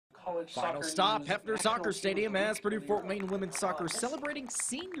Final stop, Hefner Soccer Stadium, as Purdue Fort Wayne women's soccer celebrating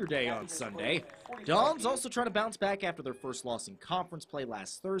Senior Day on Sunday. Dons also trying to bounce back after their first loss in conference play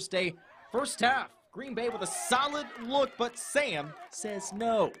last Thursday. First half, Green Bay with a solid look, but Sam says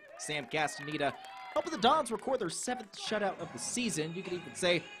no. Sam Castaneda helping the Dons record their 7th shutout of the season. You could even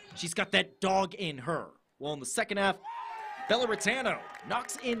say she's got that dog in her. Well, in the second half, Bella Ritano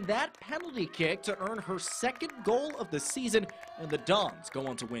knocks in that penalty kick to earn her 2nd goal of the season, and the Dons go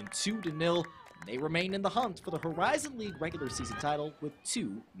on to win 2-0. They remain in the hunt for the Horizon League regular season title with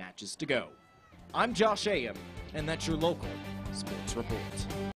 2 matches to go. I'm Josh Ayam, and that's your local sports report.